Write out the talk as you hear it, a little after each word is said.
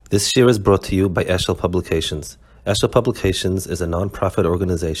This year is brought to you by Eshel Publications. Eshel Publications is a non-profit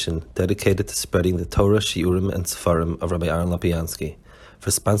organization dedicated to spreading the Torah, Shiurim, and Sefarim of Rabbi Aaron Lopiansky. For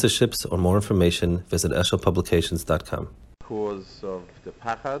sponsorships or more information, visit eshelpublications.com. Cause of the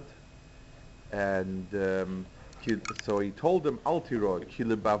Pachad, and so he told them, Al Tiro, ki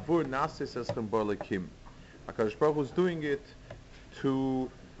lebavur nasis eschem bar lekim. HaKadosh Baruch Hu was doing it to,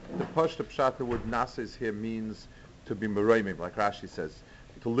 the Pashta Pshat, the word nasis here means to be meroimim, like Rashi says,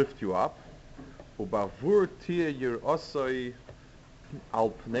 to lift you up. Ubavur tia yir osoi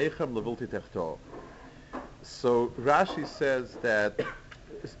al pneichem levilti techto. So Rashi says that,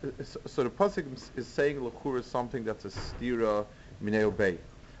 so the pasuk is saying l'chura something that's a stira minei obey.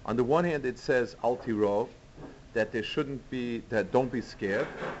 On the one hand, it says al tiro, that there shouldn't be, that don't be scared,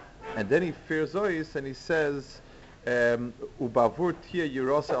 and then he fears ois and he says ubavur tia yir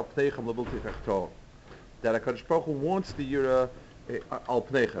osoi al pneichem levilti techto, that HaKadosh Baruch Hu wants the yira al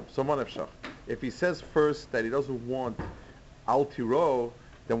pneichem. So if he says first that he doesn't want al tiro,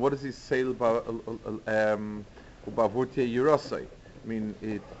 then what does he say about ubavur tia yir osoi? I mean,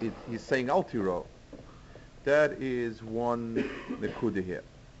 he's saying al tiro. That is one nekuda here.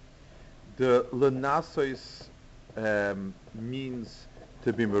 The lenasois means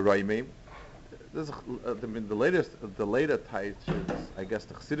to be meroimim. The later taitches, I guess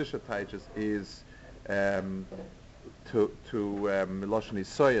the Chassidische taitches is to miloshen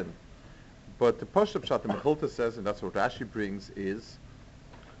isoyen. But the Pashta Pshat, the Mechilta says, and that's what Rashi brings, is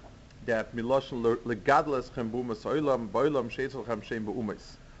that miloshen legadles chem bumas oilam boilam sheitzel chem shem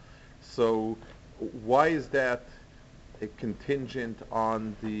beumes. So why is that a contingent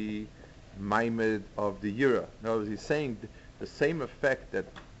on the maimed of the yira? In other words, he's saying the same effect that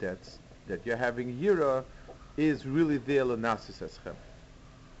you're having yira is really there lenasis eschem.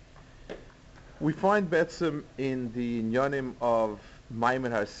 We find betzim in the inyanim of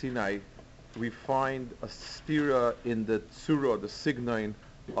Maimed Har Sinai, we find a stira in the tzura, the signon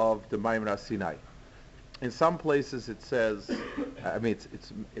of the Maimed Har Sinai. In some places it says, I mean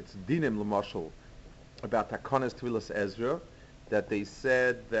it's dinim l'mashal about Takonis Tvilas Ezra, that they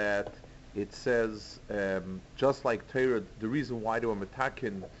said that it says just like Torah, the reason why they were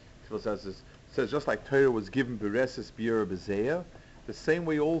metakin Tvilas Ezra says just like Torah was given beresis biur bezeya, the same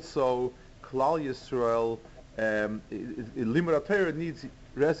way also Klal Yisrael Limud Torah needs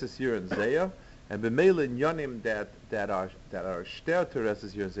reses here and zeya, and b'meila inyanim that are shter to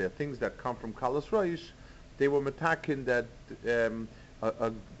reses here and zeya, things that come from Kalas Roish, they were metakin that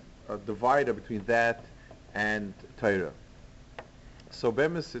a divider between that and Torah. So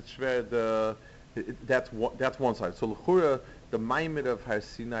bemis it's shver that's one side. So l'chura the maimed of Har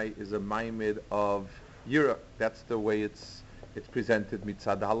Sinai is a maimed of Yira. That's the way it's presented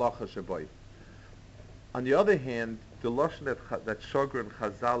mitzad halacha shaboy. On the other hand, the lashon that Shogr and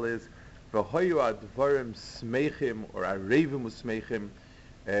Chazal is v'hoyu advarim smeichim or arevim usmeichim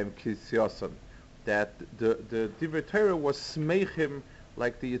kisyason, that the Divrei Torah was smeichim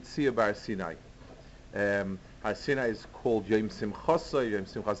like the Yitzia Bar Sinai. Har Sinai is called Yom Simchasai, Yom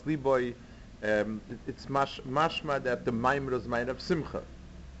Simchas Liboy. It's mashma that the Maimed was made of Simcha.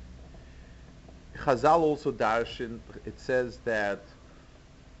 Chazal also darshan, it says that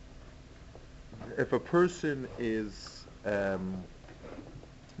if a person is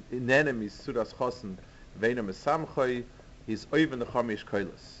in enemies sudas chosen veina mesamchoi, he's oiven the chamish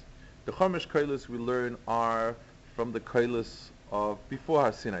koilos. The chamish koilos we learn are from the koilos of before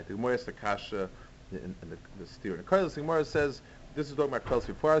Har Sinai. The Gemara is the kasha in the steer. The koilos the Gemara says this is talking about koilos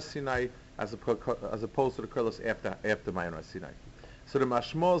before Har Sinai as opposed to the koilos after Ma'ayin Har Sinai. So the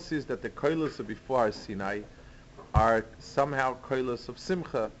mashmos is that the koilos of before Har Sinai are somehow koilos of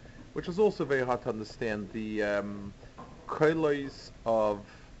simcha, which is also very hard to understand. The koilos of,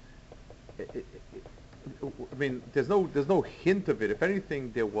 I mean, there's no hint of it. If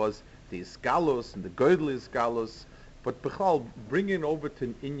anything, there was the iskalos and the godel iskalos, but b'chal bringing over to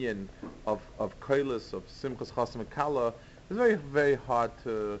an inyan of koilos of simchas chasam kala is very very hard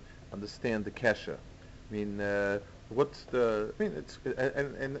to understand the kesha. I mean, what's the? I mean,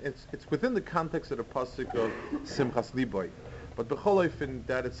 it's within the context of the pasuk of simchas liboy. But b'chol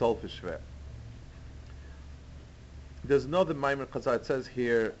that itself is shver. There's another Maimed Chazal. It says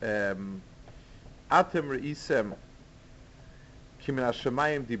here, "Atem reisem ki min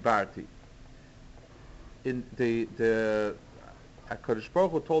hashamayim dibarti." In the HaKadosh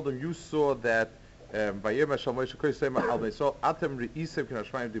Baruch Hu told them, you saw that vayir mashal Moshe koy sema al beisol atem reisem ki min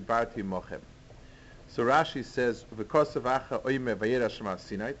hashamayim dibarti mochem. So Rashi says, "V'kosav acha oime vayir Hashem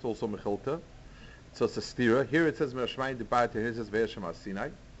Sinai." It's also Mechilta. So it's a stira. Here it says Merashmayim Dibarti, here it says Ve'er Shema Sinai.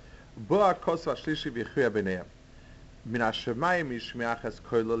 Boa Kosva Shlishi V'Yichuya B'neiam. Min hashemayim yishmeach es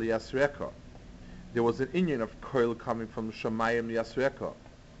koil liyasreka. There was an inyan of koil coming from Shemayim liyasreka.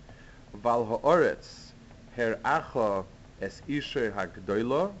 Val ha'oretz her acha es isher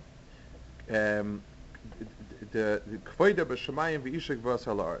hagdoila. The kvoida b'Shemayim v'isher gvos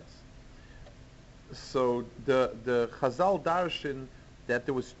ha'la'aretz. So the Chazal darshan that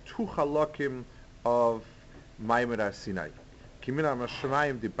there was two halakim of Maimer Har Sinai. Kimina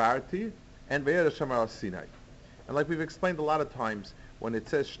Mashamayim Dibarti and Ve'er Hashem Har Sinai. And like we've explained a lot of times, when it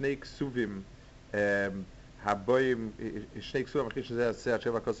says Shnei Ksuvim, Haboyim, Shnei Ksuvim,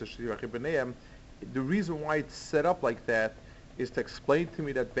 the reason why it's set up like that is to explain to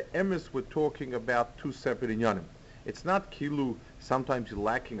me that Be'emes we're talking about two separate inyanim. It's not kilu, sometimes you're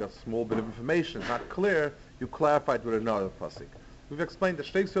lacking a small bit of information, it's not clear, you clarify it with another pasuk. We've explained that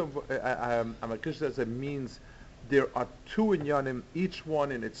Shnei Ksuvim, Amakrishna says it means there are two inyanim, each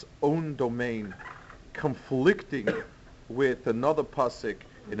one in its own domain, conflicting with another pasuk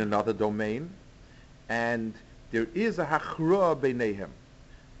in another domain, and there is a hachra beinehem,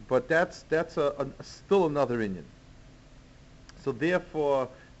 but that's still another inyan. So therefore,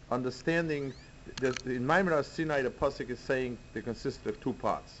 understanding in Maimer Har Sinai, the pasuk is saying they consist of two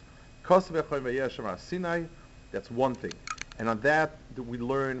parts. Kosev Echon Ve'er Hashem Har Sinai, that's one thing, and on that we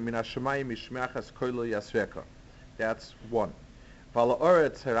learn Min Hashemayim Yishmeach Es Koil Yasreka. That's one. Val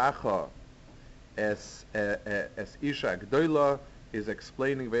ha'oretz her acha es isha gdoila is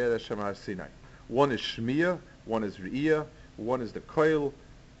explaining Ve'er Hashem Har Sinai. One is Shmiya, one is Re'iyah, one is the Koil,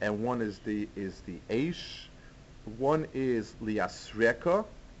 and one is the Eish. One is Liyasreka.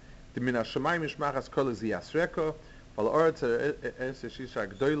 The Min Hashemayim Yishmeach Es Koil is Liyasreka. Val ha'oretz es isha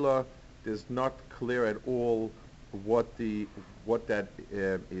gdoila is not clear at all what that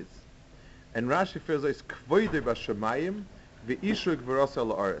is. And Rashi says is kvoide b'shamayim ve'ishu gvurasa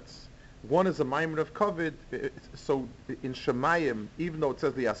la'aretz. One is a maimer of kavod, so in Shemayim, even though it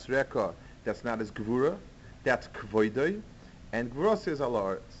says the asreka, that's not as gvura, that's kvoide, and gvurasa is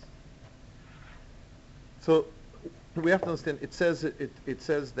ala'aretz. So we have to understand. It says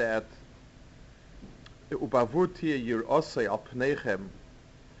that ubavurtia yirosei al pneichem.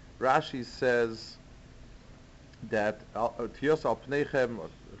 Rashi says that tiyos al pneichem.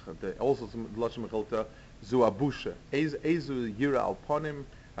 Also Lashon Mechilta zu Busha. Ezu yira al ponim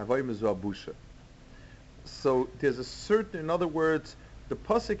avoyim zu Busha. So there's a certain, in other words, the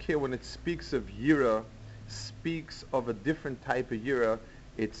pasuk here when it speaks of yira speaks of a different type of yira.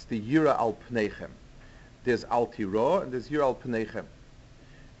 It's the yira al pneichem. There's al tira and there's yira al pneichem.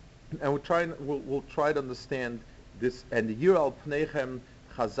 And we'll try to understand this. And the yira al pneichem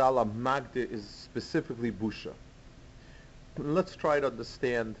Chazal Magde is specifically Busha. Let's try to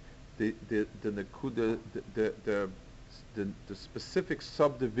understand the specific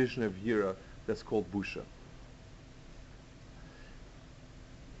subdivision of Yira that's called Busha.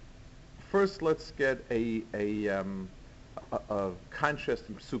 First, let's get a contrast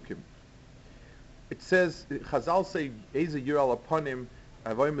in Psukim. It says Chazal say Eza Yira al Aponim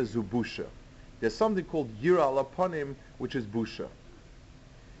Avoyim Zu Busha. There's something called Yira al Aponim, which is Busha.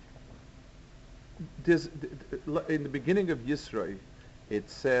 In the beginning of Yisro, it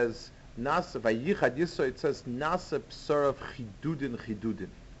says Nasa Vayichad Yisro. It says Nasa Psarav Chidudin.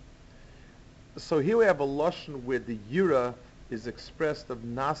 So here we have a lashon where the Yira is expressed of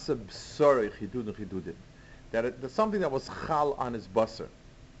Nasa Psarav Chidudin. That's something that was Chal on his basar.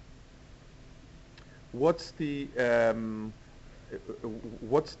 What's the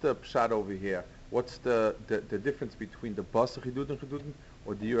pshat over here? What's the difference between the basar Chidudin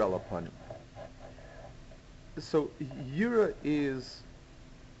or the Yira al Aponim? So Yira is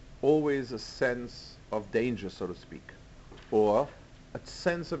always a sense of danger, so to speak, or a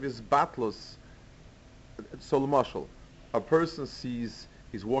sense of his battles. So l'mashal, a person sees,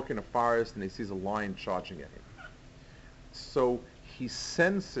 he's walking in a forest and he sees a lion charging at him. So he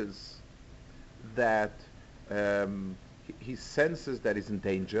senses that he senses that he's in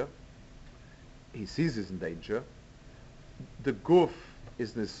danger. He sees he's in danger. The guf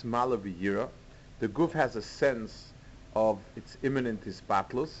is nismal of Yira. The guf has a sense of its imminent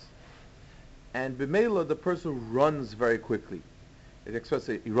battles, and b'meila the person runs very quickly. It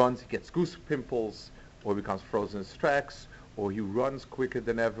expresses he runs, he gets goose pimples, or becomes frozen in his tracks, or he runs quicker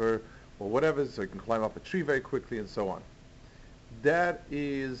than ever, or whatever, so he can climb up a tree very quickly, and so on. That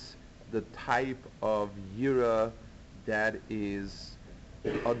is the type of yira that is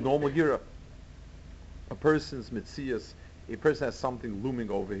a normal yira. A person's mitzias, a person has something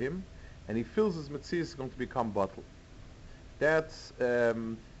looming over him, and he feels his mitzvah is going to become bottled. That's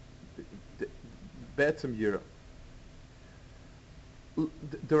be'etzem yira.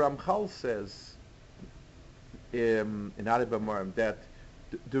 The Ramchal says in Aribamarim that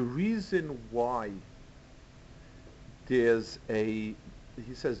the reason why there's he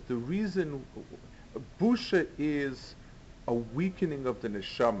says the reason Busha is a weakening of the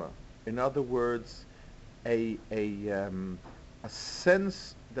neshama. In other words, a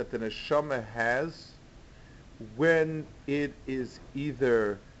sense that the neshama has when it is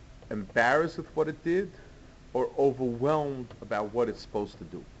either embarrassed with what it did or overwhelmed about what it's supposed to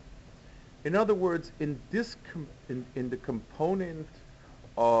do. In other words, in the component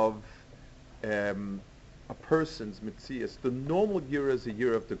of a person's mitzias, the normal year is a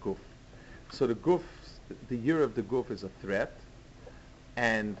year of the guf. So the year of the guf is a threat,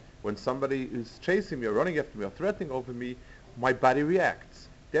 and when somebody is chasing me or running after me or threatening over me, my body reacts.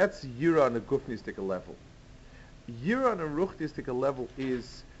 That's yira on a gufnistic level. Yira on a ruchnistic level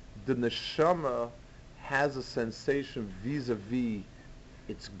is the neshama has a sensation vis-a-vis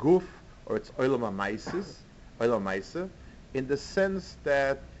its guf or its olam ha'maisa, in the sense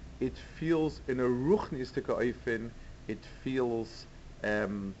that it feels in a ruchnistic oifen, it feels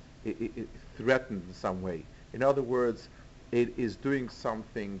it threatened in some way. In other words, it is doing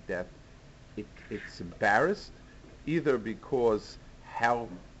something that it's embarrassed, either because how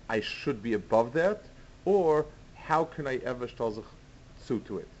I should be above that, or how can I ever shtol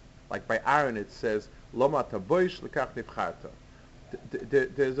to it. Like by Aaron it says, Loma taboish lekach nivcharta.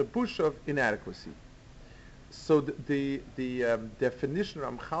 There's a bush of inadequacy. So the definition,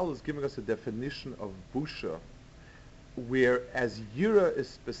 Ramchal is giving us a definition of Busha, whereas Yira is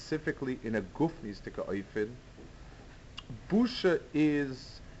specifically in a gufnistika oifin, Busha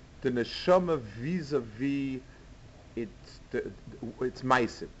is the neshama vis-a-vis its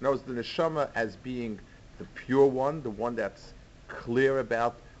maisim. In other words, the neshama as being the pure one, the one that's clear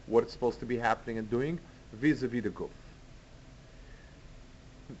about what it's supposed to be happening and doing, vis-a-vis the guf.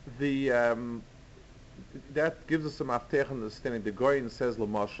 That gives us some aftech understanding. The Goyen says,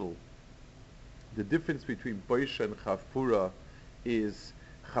 Lamashal, the difference between Busha and Chafura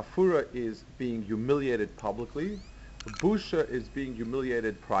is being humiliated publicly, Busha is being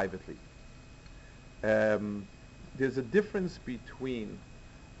humiliated privately. There's a difference between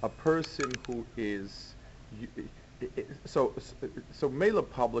a person who is so Mela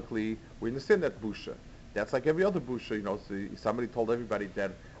publicly, we understand that Busha. That's like every other Busha, you know. So somebody told everybody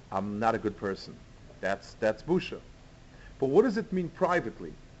that I'm not a good person. That's Busha. But what does it mean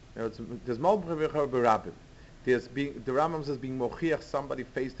privately? You know, there's Malbrevecher There's being the Rambam says being mochiach somebody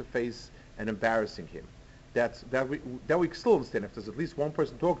face to face and embarrassing him. That we still understand. If there's at least one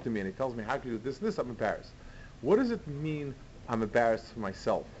person talking to me and he tells me how can you do this and this, I'm embarrassed. What does it mean I'm embarrassed for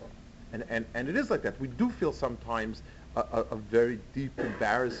myself? And it is like that. We do feel sometimes a very deep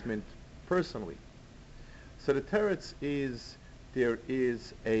embarrassment personally. So the teretz is there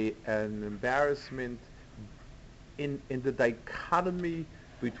is an embarrassment in the dichotomy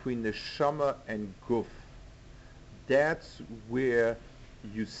between the neshama and guf. That's where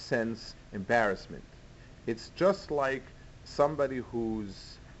you sense embarrassment. It's just like somebody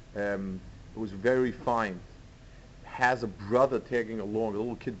who's very refined, has a brother tagging along, a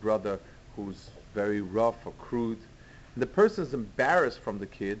little kid brother who's very rough or crude. And the person is embarrassed from the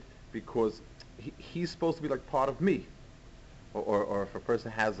kid because he's supposed to be like part of me. Or if a person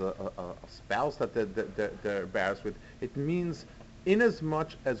has a spouse that they're embarrassed with, it means in as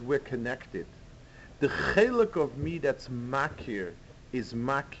much as we're connected, the chelik of me that's makir is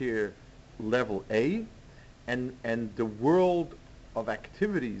makir level A, and the world of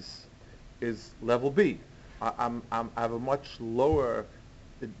activities is level B. I have a much lower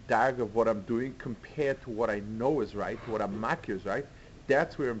darg of what I'm doing compared to what I know is right, what I'm makir is right.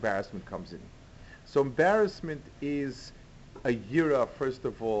 That's where embarrassment comes in. So embarrassment is a yira, first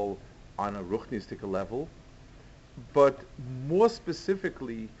of all, on a ruchnistic level, but more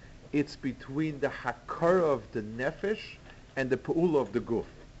specifically, it's between the hakara of the nefesh and the pa'ula of the guf.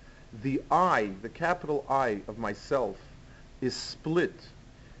 The I, the capital I of myself, is split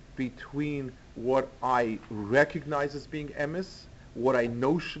between what I recognize as being emes, what I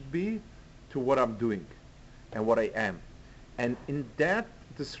know should be, to what I'm doing and what I am. And in that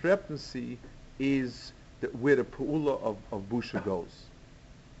discrepancy is where the pa'ula of Busha goes.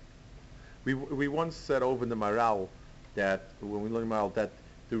 We once said over in the Maral that, when we learned Maral, that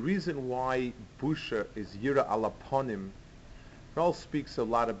the reason why Busha is Yira alaponim, Maral speaks a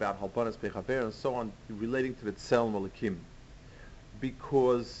lot about Halpanas Pechaver and so on, relating to the Tzel Malakim.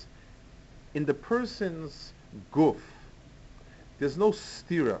 Because in the person's guf, there's no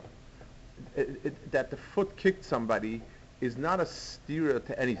stira. That the foot kicked somebody is not a stira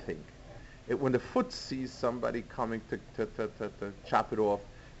to anything. When the foot sees somebody coming to chop it off,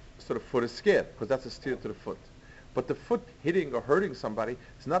 so the foot is scared, because that's a steer to the foot. But the foot hitting or hurting somebody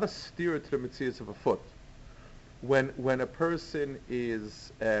is not a steer to the mitzvahs of a foot. When a person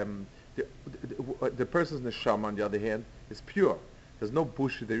is the person's neshama, on the other hand, is pure. There's no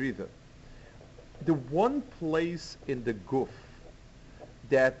busha there either. The one place in the guf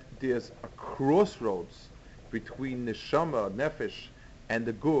that there's a crossroads between neshama, nefesh, and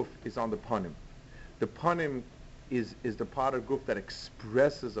the guf is on the panim. The panim is the part of guf that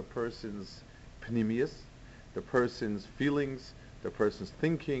expresses a person's pnimius, the person's feelings, the person's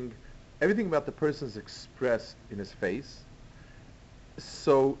thinking. Everything about the person is expressed in his face.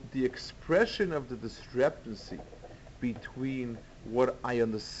 So the expression of the discrepancy between what I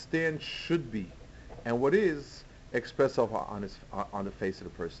understand should be and what is expressed on the face of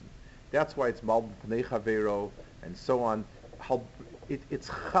the person. That's why it's Malbim Pnei Chavero and so on. It's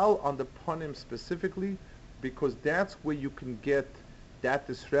chal on the panim specifically because that's where you can get that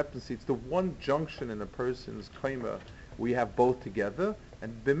discrepancy. It's the one junction in a person's kaima where you have both together,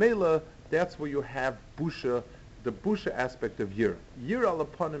 and b'meila, that's where you have busha, the busha aspect of yira. Yira al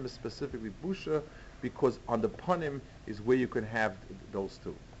panim is specifically busha because on the panim is where you can have those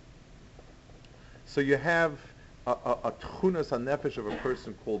two. So you have a tchunas hanefesh of a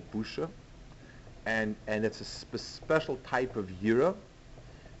person called busha, and it's a special type of yira,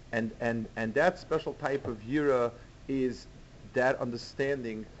 and that special type of yira is that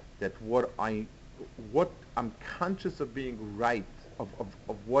understanding that what I'm conscious of being right, of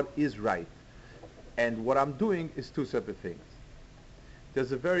what is right, and what I'm doing is two separate things.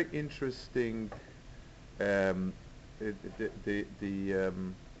 There's a very interesting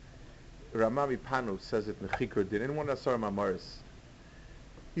Ramami Panu says it in Chikr Din. Anyone that saw Mamaris?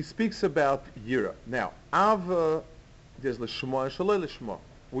 He speaks about Yira. Now, Ava, there's Lishma and Shalei Lishma.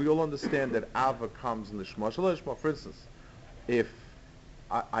 We all understand that Ava comes in Lishma. Shalei Lishma, for instance, if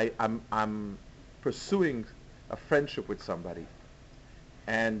I'm pursuing a friendship with somebody,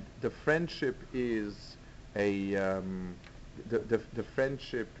 and the friendship is the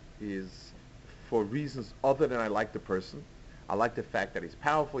friendship is for reasons other than I like the person. I like the fact that he's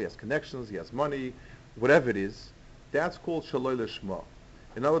powerful, he has connections, he has money, whatever it is. That's called Shaloi Lishma.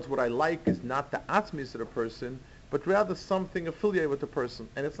 In other words, what I like is not the atzmis of the person, but rather something affiliated with the person.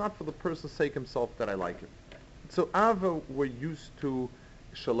 And it's not for the person's sake himself that I like it. So Ava, we're used to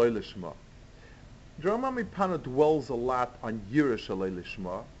Shaloi Lishma. Ramami Pana dwells a lot on Yira Shaloi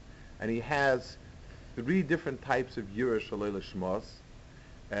Lishma, and he has 3 different types of Yira Shaloi Lishmas.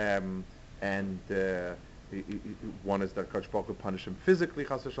 One is that Kadosh Baruch Hu punish him physically,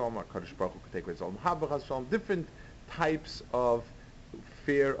 Chas v'shalom, or Kadosh Baruch Hu could take away his own haba, Chas v'shalom, different types of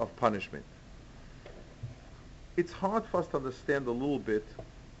fear of punishment. It's hard for us to understand a little bit,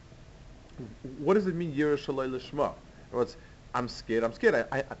 what does it mean, Yira Shaloi Lishma? In other words, I'm scared.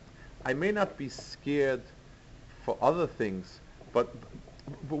 I may not be scared for other things, but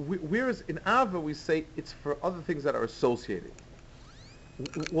whereas in Ava we say it's for other things that are associated.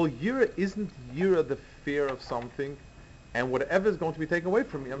 Well, Yira isn't Yira the fear of something, and whatever is going to be taken away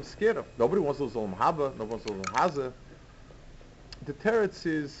from me, I'm scared of. Nobody wants to lose Olam Haba, nobody wants to lose Olam Hazeh. The teretz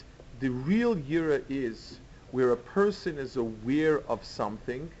is, the real Yira is where a person is aware of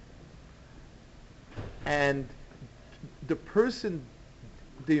something, and the person,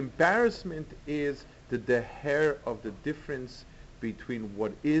 the embarrassment is the deher of the difference between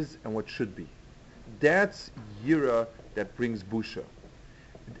what is and what should be. That's Yira that brings Busha.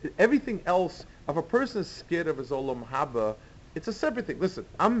 Everything else, if a person is scared of his Olam Haba, it's a separate thing. Listen,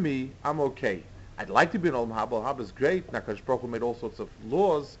 I'm me, I'm okay. I'd like to be an Olam Haba. Olam Haba is great. Nakash Baruch Hu made all sorts of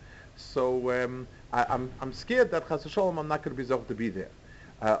laws, so I'm scared that Chas v'shalom I'm not going to be able to be there.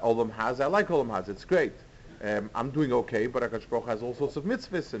 Olam Hazeh, I like Olam Hazeh, it's great. I'm doing okay, but Hakadosh Baruch Hu has all sorts of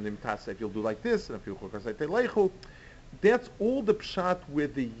mitzvahs, and if you'll do like this, and if you'll say Teleichu, that's all the pshat where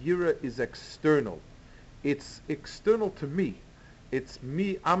the Yira is external. It's external to me. It's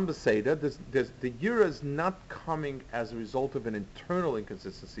me, I'm the Seder. The Yira is not coming as a result of an internal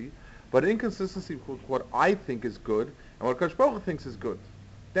inconsistency, but inconsistency with what I think is good, and what Hakadosh Baruch Hu thinks is good.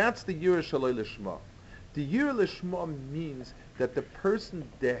 That's the Yira Shaloi Lishma. The Yira Lishma means that the person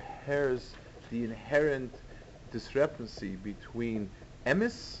dehers the inherent discrepancy between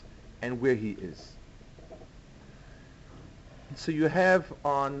emes and where he is. So you have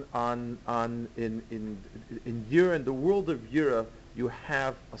in Yira, in the world of Yira, you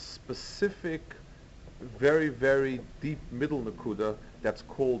have a specific, very, very deep middle nakuda that's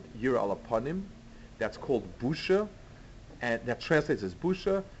called Yira al Apanim, that's called Busha, and that translates as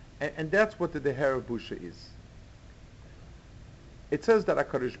Busha, and that's what the deher of Busha is. It says that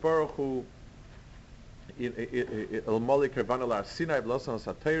HaKadosh Baruch Hu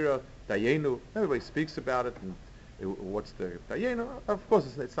everybody speaks about it, and what's the Dayenu? Of course,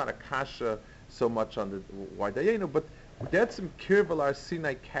 it's not a kasha so much on the why Dayenu, but that's some Kirval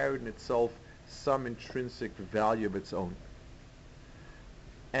Sinai carried in itself some intrinsic value of its own.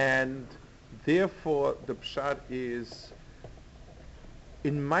 And therefore, the pshat is,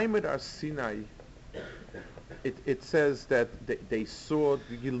 in Maimad Sinai, it says that they saw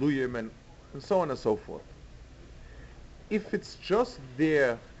the Giluyim and so on and so forth. If it's just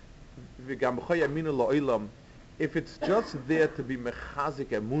there, if it's just there to be mechazik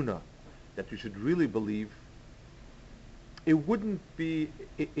emuna, that you should really believe, it wouldn't be,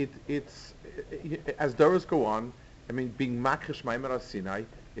 it's, as Doras go on, I mean, being makrish Maimar Sinai,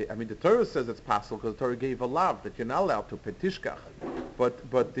 I mean, the Torah says it's possible because the Torah gave a lav that you're not allowed to petishkach, but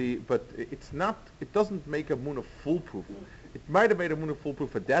it's not. It doesn't make a muna foolproof. It might have made a muna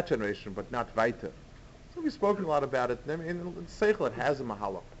foolproof for that generation, but not weiter. So we've spoken a lot about it. I mean, in Seichel it has a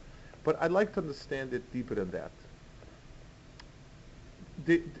mahalach, but I'd like to understand it deeper than that.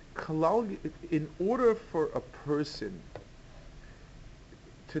 The kalal, in order for a person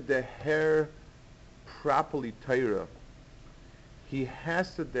to deher properly Torah, he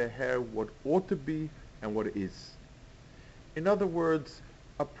has to deher what ought to be and what is. In other words,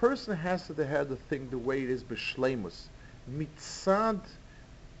 a person has to deher the thing the way it is b'shleimus. Mitzad,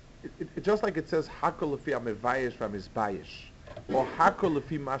 just like it says, hakol lefi amevayish v'amizbayish, or hakol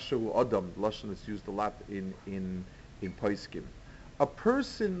lefi mashu adam. Lashon is used a lot in Poskim. A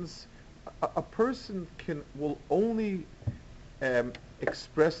person will only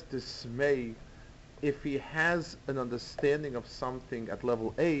express dismay if he has an understanding of something at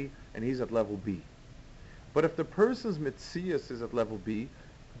level A and he's at level B. But if the person's mitzias is at level B,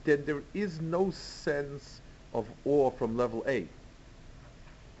 then there is no sense of awe from level A.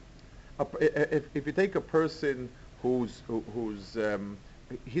 If you take a person whose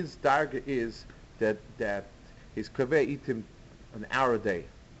his darga is that his kaveh eat him an hour a day,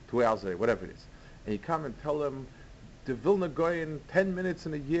 2 hours a day, whatever it is, and you come and tell him the Vilna Goyen 10 minutes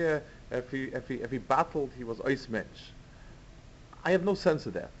in a year, if he battled, he was ois mensch. I have no sense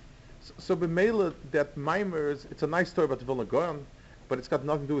of that. So b'meila, that Maimers, it's a nice story about the Vilna Goyen, but it's got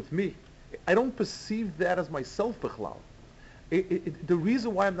nothing to do with me. I don't perceive that as myself b'chlal. The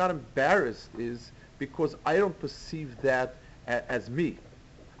reason why I'm not embarrassed is because I don't perceive that as me.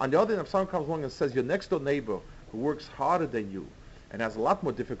 On the other hand, if someone comes along and says your next door neighbor who works harder than you and has a lot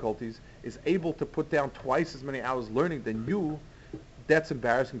more difficulties is able to put down twice as many hours learning than you, that's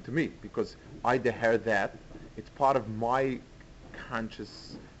embarrassing to me because I deher that. It's part of my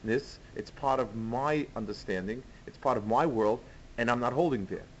consciousness. It's part of my understanding. It's part of my world, and I'm not holding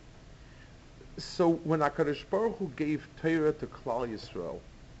there. So when HaKadosh Baruch Hu gave Torah to Klal Yisrael,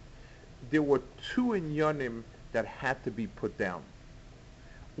 there were two inyanim that had to be put down.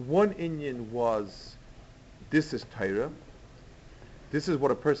 One inyan was, this is Torah. This is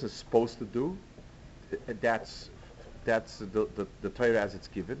what a person is supposed to do. That's the Torah as it's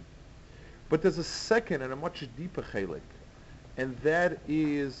given. But there's a second and a much deeper chelik, and that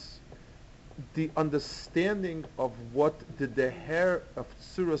is the understanding of what the deher of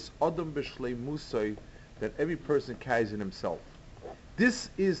tzuras adam b'shlei musay that every person carries in himself. This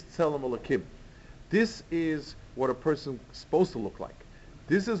is tzelem Elokim. This is what a person is supposed to look like.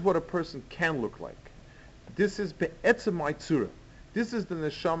 This is what a person can look like. This is be'etzemai tzura. This is the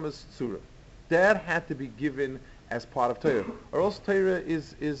neshama's tzura. That had to be given as part of Torah, or else Torah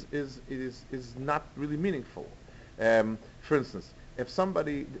is not really meaningful. For instance, if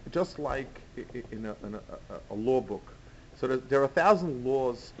somebody, just like in a law book, so there are 1,000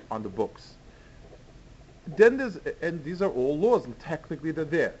 laws on the books. Then and these are all laws, and technically they're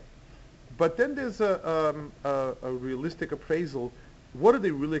there. But then there's a realistic appraisal. What do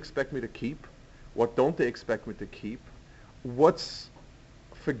they really expect me to keep? What don't they expect me to keep? What's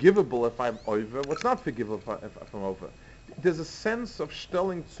forgivable if I'm over? What's not forgivable if I'm over? There's a sense of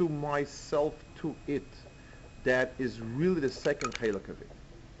stelling to myself to it that is really the second chelik of it.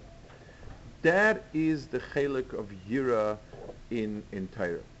 That is the chelik of Yira in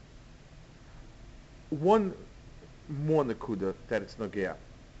Torah. One more nekuda that it's nogea.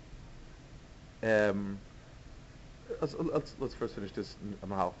 Let's first finish this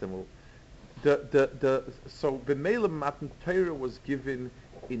mahal, then we'll. So b'meila Matan Torah was given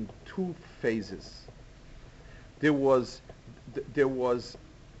in two phases. There was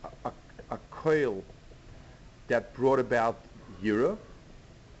a koil that brought about Yira,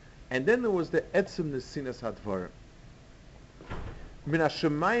 and then there was the etzem nesinas hadvarim. Min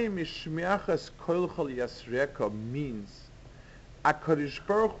hashemayim mishmiachas koil chol yasreka means HaKadosh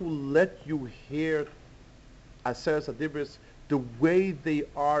Baruch Hu let you hear Aseres HaDibros the way they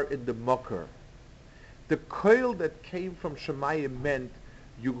are in the Makar. The koil that came from Shemayim meant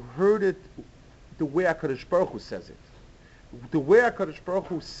you heard it the way HaKadosh Baruch Hu says it. The way HaKadosh Baruch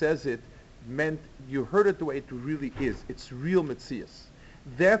Hu says it meant you heard it the way it really is. It's real Metzias.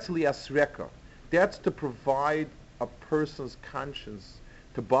 That's liasreka. That's to provide a person's conscience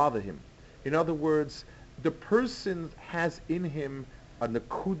to bother him. In other words, the person has in him a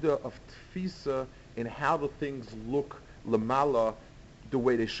nakuda of tfisa in how the things look lamala the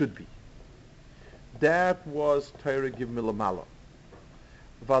way they should be. That was Torah give me lamala.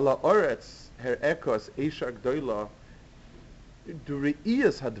 Vala oretz her ekos eisha gdoila the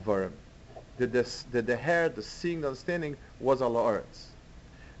re'iyas hadvarim the hair, the seeing, the understanding was ala oretz.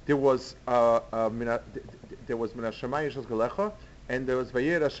 There was mina shamayim shel galecha, and there was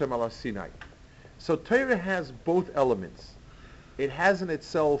vayir Hashem ala Sinai. So Torah has both elements. It has in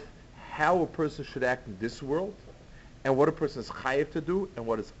itself how a person should act in this world, and what a person is chayiv to do, and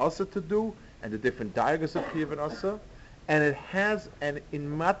what is asa to do, and the different diagas of Kiyev and asa. And it has, and in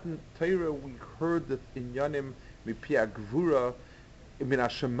Matan Torah we heard that in Yanim mipia gvura min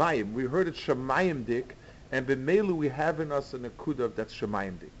hashamayim. We heard it shamayim dik, and b'meilu we have in us a nekuda that's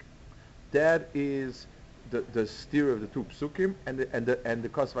shamayim dik. That is the steer of the two psukim and the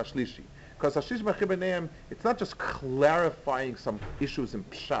kos vashlishi. Because Hashish Machibaneim, it's not just clarifying some issues in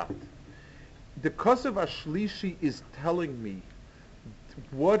Pshat. The Kosev Ashlishi is telling me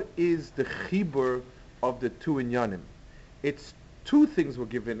what is the chibur of the two inyanim. It's two things were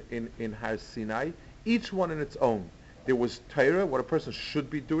given in Har Sinai, each one in its own. There was Torah, what a person should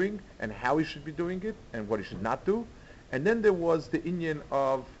be doing, and how he should be doing it, and what he should not do. And then there was the inyan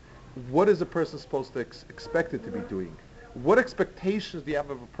of what is a person supposed to expect it to be doing. What expectations do you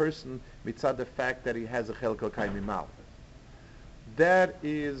have of a person mitzad the fact that he has a chelek l'kaim imal? That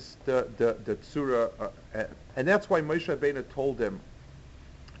is the tzura, and that's why Moshe Rabbeinu told them,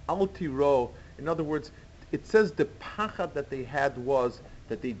 al tiro. In other words, it says the pachad that they had was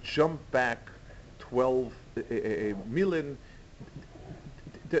that they jumped back 12 milin.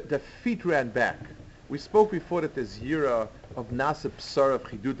 The feet ran back. We spoke before that there's yira of nasib psar of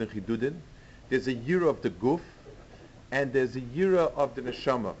chidud and chidudin. There's a yira of the guf. And there's a yira of the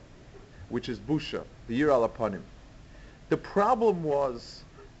neshama, which is Busha, the yira al aponim. The problem was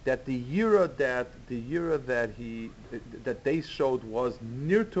that the yira that they showed was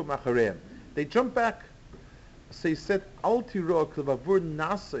near to machareim. They jumped back. So he said, "Al tiro klevavur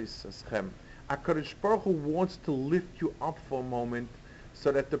nasais eschem." HaKadosh Baruch Hu wants to lift you up for a moment,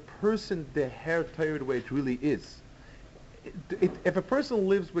 so that the person, the hair tired the way it really is. If a person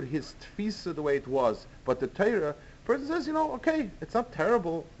lives with his tfisa the way it was, but the Torah, person says, okay, it's not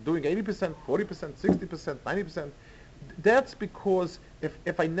terrible, doing 80%, 40%, 60%, 90%. That's because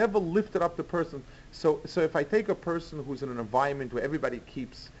if I never lifted up the person, so if I take a person who's in an environment where everybody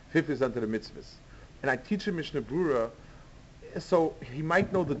keeps 50% of the mitzvahs, and I teach him Mishnah Brura, so he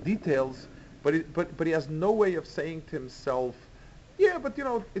might know the details, but he has no way of saying to himself, yeah, but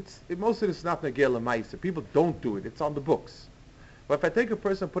most of it is not negel l'maisa. People don't do it. It's on the books. But if I take a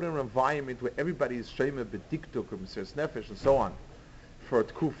person and put in an environment where everybody is shema b'diktuk or Mesiras Nefesh and so on for a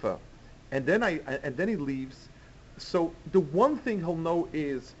tkufa, and then he leaves, so the one thing he'll know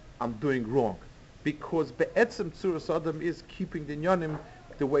is I'm doing wrong, because be'etzem tzuras adam is keeping the nyanim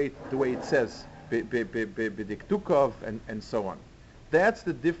the way it says b'diktukov and so on. That's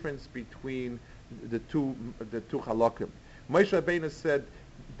the difference between the two halakim. Moshe Rabbeinu said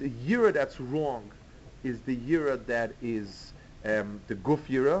the yira that's wrong is the yira that is the guf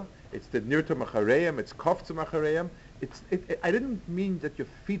yira. It's the nirta machareim. It's kofta machareim. I didn't mean that your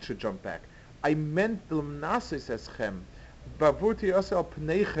feet should jump back. I meant the l'mnasis eschem, bavurti yosel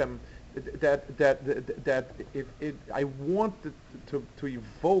pneichem. That if I want to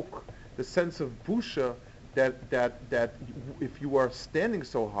evoke the sense of busha, that if you are standing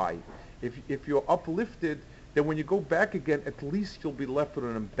so high, if you're uplifted, then when you go back again, at least you'll be left with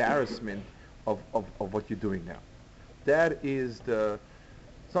an embarrassment of what you're doing now. That is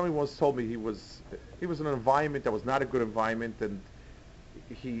somebody once told me he was in an environment that was not a good environment, and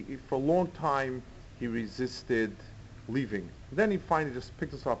he for a long time he resisted leaving. Then he finally just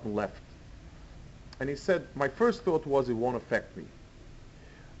picked us up and left. And he said, my first thought was it won't affect me.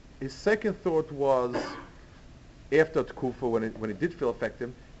 His second thought was, after Tkufa, when it did feel affect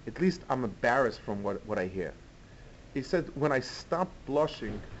him, at least I'm embarrassed from what I hear. He said, when I stopped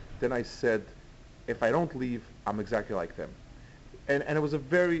blushing, then I said, if I don't leave, I'm exactly like them. And it was a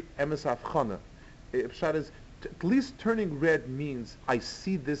very emes avchana. Pshat is, at least turning red means I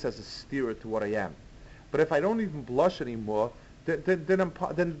see this as a steer to what I am. But if I don't even blush anymore, then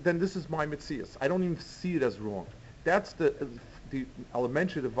this is my mitzias. I don't even see it as wrong. That's the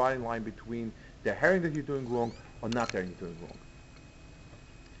elementary dividing line between the herring that you're doing wrong or not the herring you're doing wrong.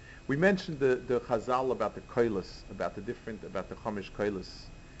 We mentioned the Chazal about the koilas, about the Chomish koilas,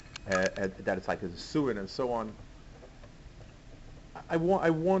 that it's like a suin and so on. I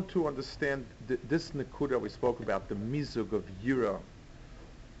want to understand this nekuda we spoke about, the mizug of Yira,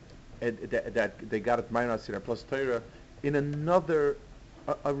 and that they got it minus plus Torah, in another,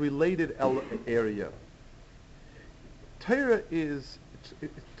 a related area. Torah has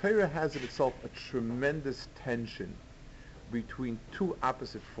in itself a tremendous tension between two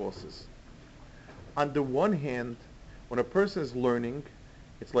opposite forces. On the one hand, when a person is learning,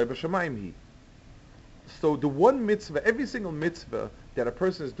 it's leiba shamayim hi. So the one mitzvah, every single mitzvah that a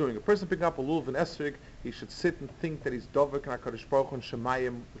person is doing, a person picking up a lulav and esrog, he should sit and think that he's dovek and HaKadosh Baruch Hu and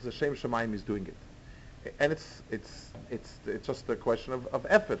shamayim, it's a shame shamayim is doing it. And it's just a question of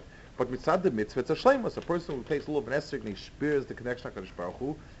effort. But mitzad the mitzvah, it's a shleimus. A person who takes a lulav and esrog and he spears the connection to HaKadosh Baruch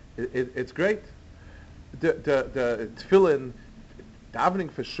Hu, it's great. The tefillin,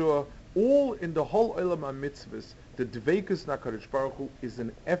 davening for sure, all in the whole olam mitzvahs, the dveikus HaKadosh Baruch Hu is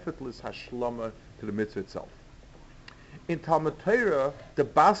an effortless hashlama to the mitzvah itself. In Talmud Torah, the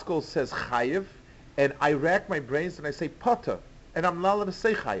Baskol says chayiv, and I rack my brains and I say pata, and I'm not allowed to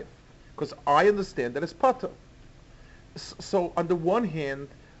say chayiv, because I understand that it's pata. So on the one hand,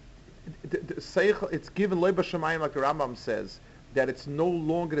 it's given leiba shamayim, like the Rambam says, that it's no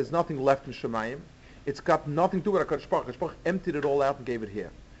longer, there's nothing left in shamayim. It's got nothing to do with HaKadosh Baruch Hu. HaKadosh Baruch Hu emptied it all out and gave it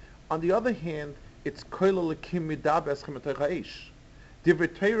here. On the other hand, it's koila lekim midab eschem etoich ha'esh. Divrei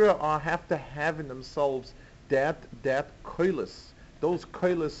Torah have to have in themselves that koilas, those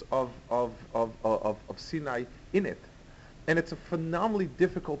koilas of Sinai in it, and it's a phenomenally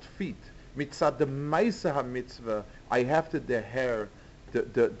difficult feat. Mitzad the ma'aseh ha-mitzvah, I have to deher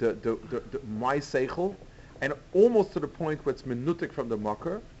the my seichel, and almost to the point where it's minutik from the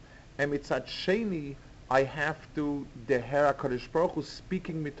makar, and mitzad sheni, I have to deher HaKadosh Baruch Hu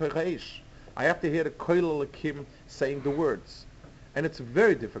speaking mitoich ha'esh. I have to hear the koila lekim saying the words. And it's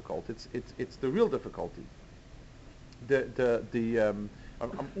very difficult. It's the real difficulty. I'm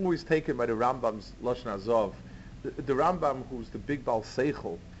always taken by the Rambam's Lashon Azov. The Rambam, who's the big Baal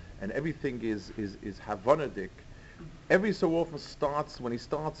Seichel, and everything is Havonadik. Every so often when he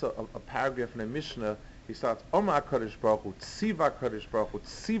starts a paragraph in a Mishnah, he starts Oma HaKadosh Baruch Hu, Tziva HaKadosh Baruch Hu,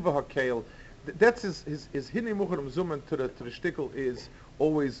 Tziva HaKeil. That's his Hinei Muchadim Zuman to the shtickle is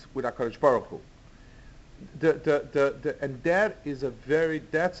always with HaKadosh Baruch Hu. And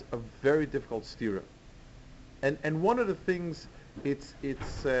that's a very difficult stira. And one of the things it's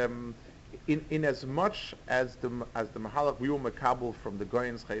in as much as the Mahalach we were makabel from the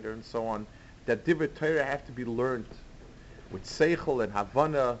Goyen's Cheder and so on, that divrei Torah have to be learned with seichel and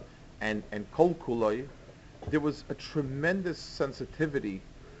havana and kol kuloi. There was a tremendous sensitivity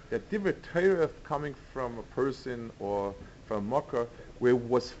that divrei Torah coming from a person or from a mocker where it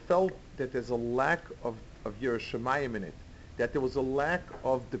was felt that there's a lack of Yerushalayim in it, that there was a lack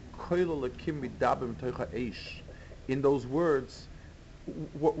of the koila lekim midabim toicha eish. In those words,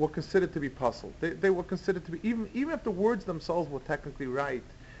 were considered to be puzzled. They were considered to be, even if the words themselves were technically right,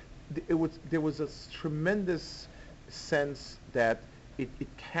 there was a tremendous sense that it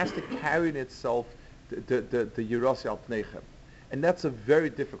has to carry in itself the Yerosi al Pneichem. And that's a very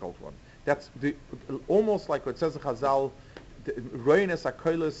difficult one. That's almost like what it says in Chazal, Roines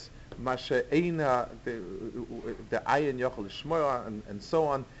HaKoilis Mashe'ena, the ayin yochel shmoya and so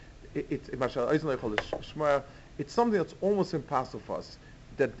on. It's something that's almost impossible for us.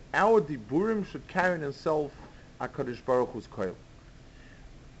 That our diburim should carry in itself HaKadosh Baruch Hu's koil.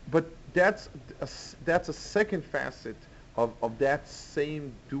 But that's a second facet of that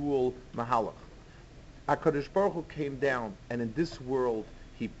same dual mahalach. HaKadosh Baruch Hu came down, and in this world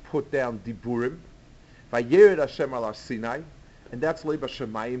he put down diburim. Vayered Hashem al Sinai, and that's leiba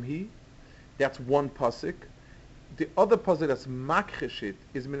shamayim hi. That's one pasuk. The other pasuk that's makcheshit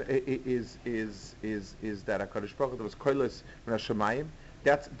is that HaKadosh Baruch Hu was koilos min hashamayim.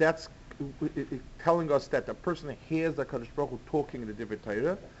 That's telling us that the person hears the HaKadosh Baruch Hu talking in the divrei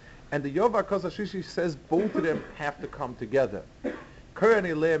Torah, and the Yov HaKos HaShishi says both of them have to come together. Keren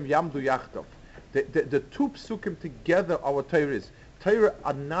eleim yamdu yachdav. The two psukim together are Torah is. Torah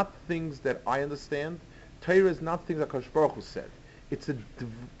are not things that I understand. Torah is not things that HaKadosh Baruch Hu said. It's a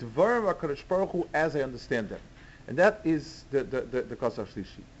Dvarim HaKadosh Baruch Hu as I understand them. And that is the Kos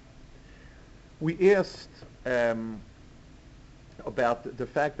HaShlishi. We asked about the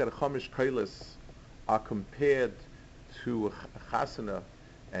fact that Chomish Koilis are compared to a Chasana,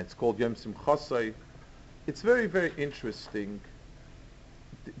 and it's called Yom Simchasai. It's very, very interesting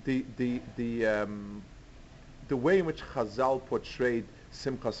the way in which Chazal portrayed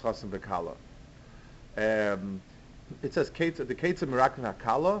Simchas Chasen V'Kala. It says the Ketzah Mirakna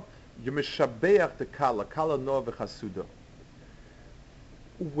Hakala, you mishabeach the Kala, Kala no v'chasuda.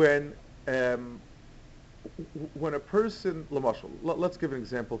 When when a person, let's give an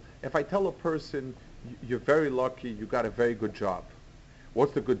example. If I tell a person, you're very lucky, you got a very good job.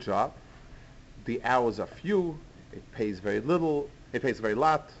 What's the good job? The hours are few, it pays very little, it pays very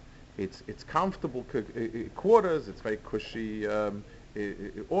lot, it's comfortable quarters, it's very cushy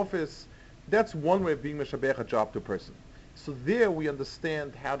office. That's one way of being meshabech a job to a person. So there we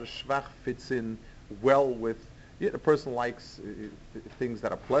understand how the shvach fits in well with, a person likes things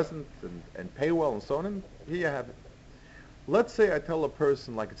that are pleasant and pay well and so on, and here you have it. Let's say I tell a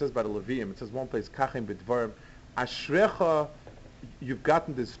person, like it says by the Levium, it says one place, kachem b'dvarim, ashrecha, you've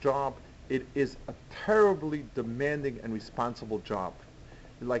gotten this job, it is a terribly demanding and responsible job.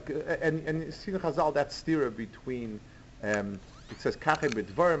 Like, and you see in Chazal, that stira between, it says, kachem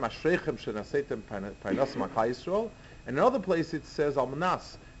b'dvarim, ashrechem shenasetem parnasim al Yisro, and in another place it says,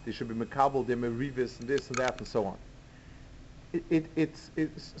 almanas, they should be mekabel, they merivis, and this and that, and so on. It's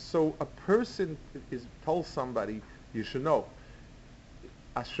so a person tells somebody, you should know,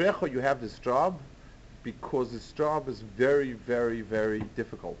 ashrecha, you have this job, because this job is very, very, very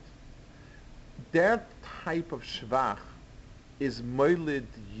difficult. That type of shvach is moilid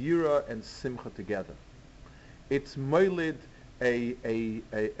yira and simcha together. It's moilid a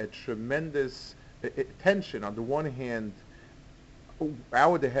tremendous tension. On the one hand,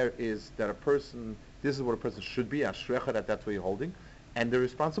 our deher is that a person, this is what a person should be, ashrecha, that's what you're holding, and the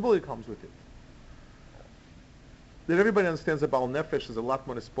responsibility comes with it. That everybody understands that Baal Nefesh is a lot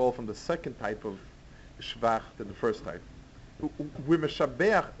more nispol from the second type of shvach than the first type. We're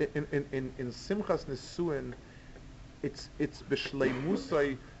meshabeach in Simchas Nisuin, it's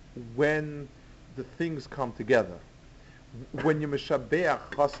b'shleimusai when the things come together. When you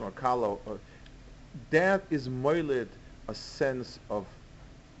meshabeach chasna or kala, that is moiled a sense of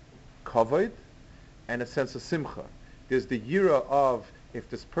kavod and a sense of simcha. There's the yira of, if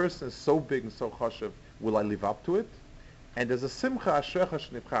this person is so big and so chashav, will I live up to it? And there's a simcha ashrecha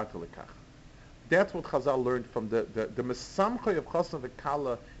shnibcharta lekach. That's what Chazal learned from the mesamchay of chasna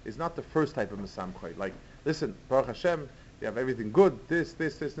v'kala is not the first type of mesamchay. Like, listen, Baruch Hashem, you have everything good, this,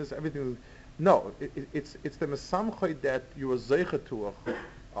 everything. No, it's the mesamchay that you are zeicha to a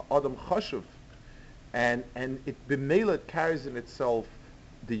adam chashuv, and it b'meila carries in itself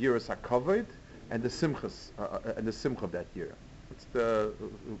the yiras hakavod and the simchas and the simcha of that year. It's the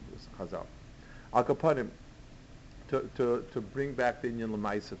Chazal. Al kapanim, to bring back the Inyan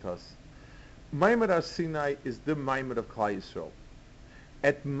L'maisa to us. Maimed Har Sinai is the Maimed of Klal Yisrael.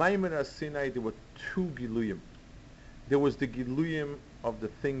 At Maimed Har Sinai there were two Giluyim. There was the Giluyim of the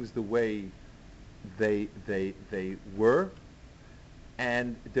things the way they were,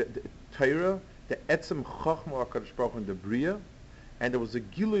 and the Torah, the Etzem Chochma HaKadosh Baruch Hu and the Bria, and there was a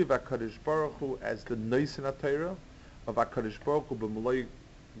Giluy of HaKadosh Baruch Hu as the Noisin HaTorah, of HaKadosh Baruch Hu b'Moloi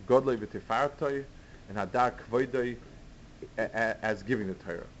Godloi v'Tifartoi, and Hadar Kvoidoi as giving the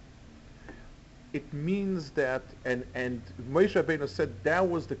Torah. It means that, and Moshe Rabbeinu said that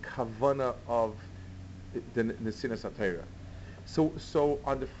was the kavana of the Nesinas HaTorah. So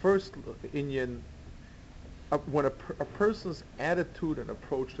on the first inyan, when a person's attitude and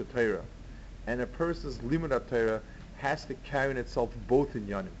approach to Torah, and a person's limud Torah has to carry in itself both in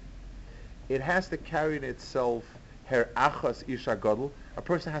yanim. It has to carry in itself her achas isha gadol. A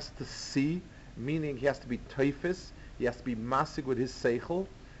person has to see, meaning he has to be teifis, he has to be masig with his seichel.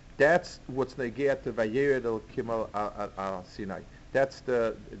 That's what's negeit to Vayered el Kimal al Sinai. That's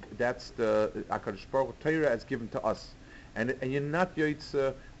the HaKadosh Baruch Hu Torah as given to us, and you're not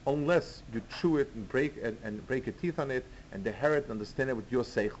yoitza unless you chew it and break your teeth on it and deher it and understand it with your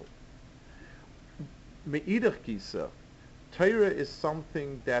seichel. Meidach kisa, Torah is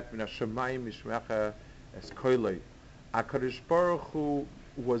something that min hashamayim mishmecha as koilei. HaKadosh Baruch Hu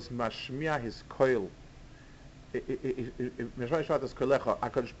was mashmiah his koil. HaKadosh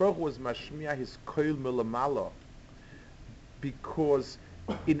Baruch Hu was mashmiah his koil milamala, because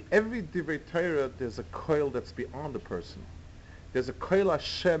in every divrei Torah there's a koil that's beyond the person. There's a koil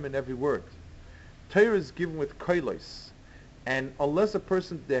Hashem in every word. Torah is given with koilos, and unless a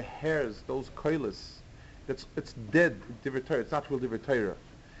person dehers those koilos, it's dead divrei Torah. It's not real divrei Torah.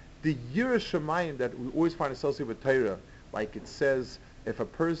 The Yirah Shamayim that we always find associated with Torah, like it says, if a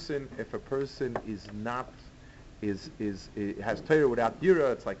person is not has Torah without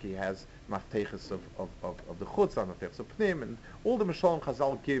Yira, it's like he has mafteches of the chutz, mafteches of pnim, and all the Mishalom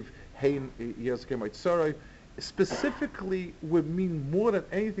Chazal give hein yezkem oitzoroi. Specifically, we mean more than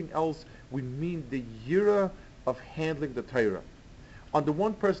anything else, we mean the Yira of handling the Torah. On the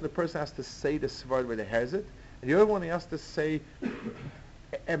one person, the person has to say the Svar where he has it, and the other one he has to say,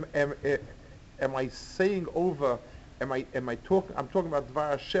 am I saying over, am I talking, I'm talking about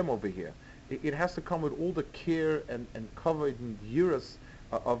Dvar Hashem over here. It has to come with all the care and covered in years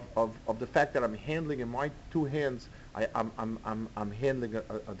of the fact that I'm handling in my two hands, I'm handling a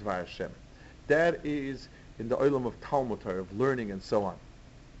Dvar Hashem. That is in the olam of Talmud Torah, of learning and so on.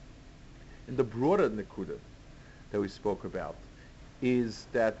 In the broader Nekuda that we spoke about, is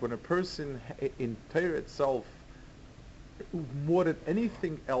that when a person in Torah itself, more than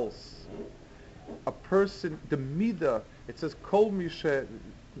anything else, a person, the midah, it says kol misha,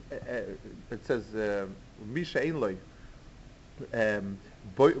 it says misha ein loy,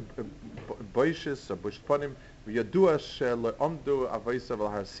 boishes or bushpanim v'yadua shel amdu avaysav al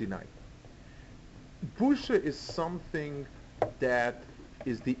har Sinai. Busha is something that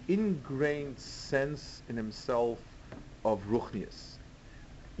is the ingrained sense in himself of ruchnius.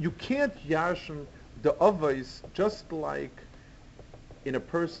 You can't yashin the avos, just like in a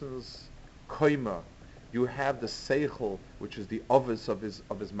person's koima, you have the seichel, which is the avos of his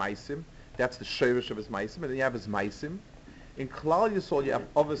maisim. That's the shirish of his maisim, and then you have his maisim. In Klal Yisrael, you have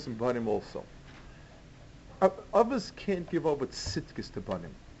avos and banim also. Avos can't give over sitkis to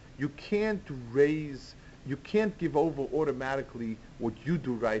banim. You can't give over automatically what you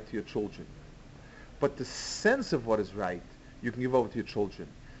do right to your children. But the sense of what is right, you can give over to your children.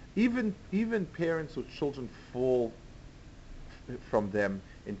 Even parents whose children fall from them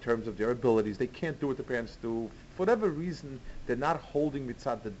in terms of their abilities, they can't do what the parents do. For whatever reason, they're not holding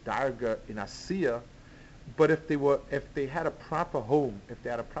mitzad the darga in asiya. But if they had a proper home, if they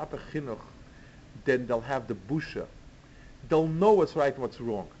had a proper chinuch, then they'll have the busha. They'll know what's right and what's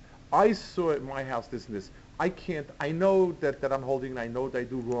wrong. I saw at my house this and this. I know that I'm holding and I know that I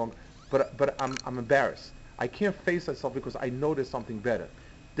do wrong, but I'm embarrassed. I can't face myself because I know there's something better.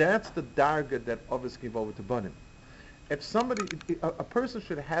 That's the darga that others give over to banim. If somebody, a person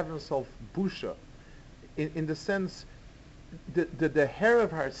should have himself busha, in the sense, the hair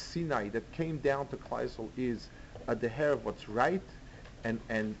of Har Sinai that came down to Klal Yisrael is the hair of what's right, and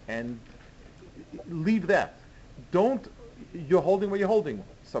leave that. You're holding what you're holding.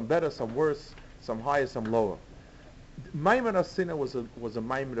 Some better, some worse, some higher, some lower. Maimon Asina was a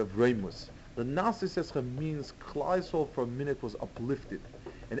Maimon of Reimus. The Nasi means Klal Yisrael for a minute was uplifted.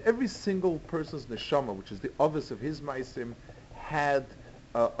 And every single person's neshama, which is the office of his maisim, had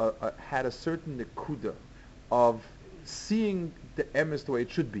a certain nekuda of seeing the emes the way it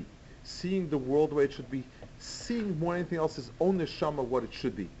should be, seeing the world the way it should be, seeing more than anything else his own neshama what it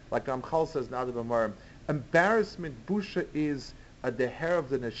should be. Like Ramchal says now the Gemara, embarrassment, busha is the hair of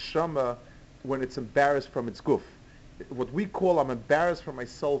the neshama when it's embarrassed from its guf. What we call I'm embarrassed for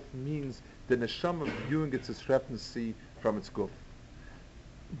myself means the neshama viewing its discrepancy from its guf.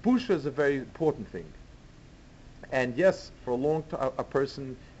 Busha is a very important thing. And yes, for a long time, a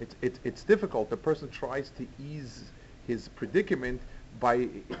person, it's difficult. The person tries to ease his predicament by,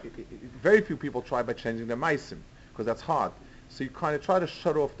 very few people try by changing their maisim, because that's hard. So you kind of try to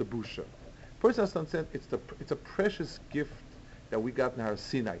shut off the busha. Person has to understand it's a precious gift that we got in Har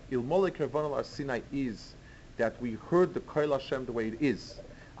Sinai. Il Molek Revanal Har Sinai is that we heard the Koil Hashem the way it is.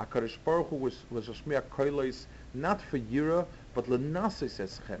 HaKadosh Baruch Hu was Shmiya Koilos not for Yira, but L'Nasis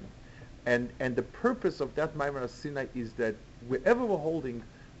Eschem. And the purpose of that Maimon Sinai is that wherever we're holding,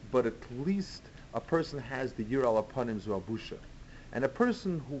 but at least a person has the Yira upon him Zuabusha. And a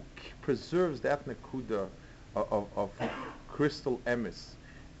person who preserves that Nakuda of crystal emes,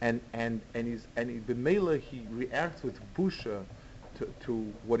 and b'meila he reacts with busha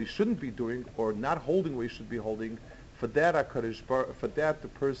to what he shouldn't be doing or not holding what he should be holding. For that the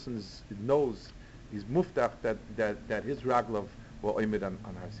person knows he's muftach that his raglav will oimid on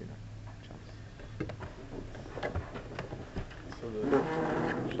Har Sinai. So the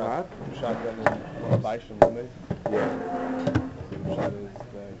shotgun and Baishim limit. Yeah. So the shot is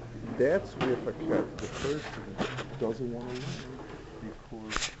That's where the person doesn't want to learn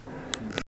because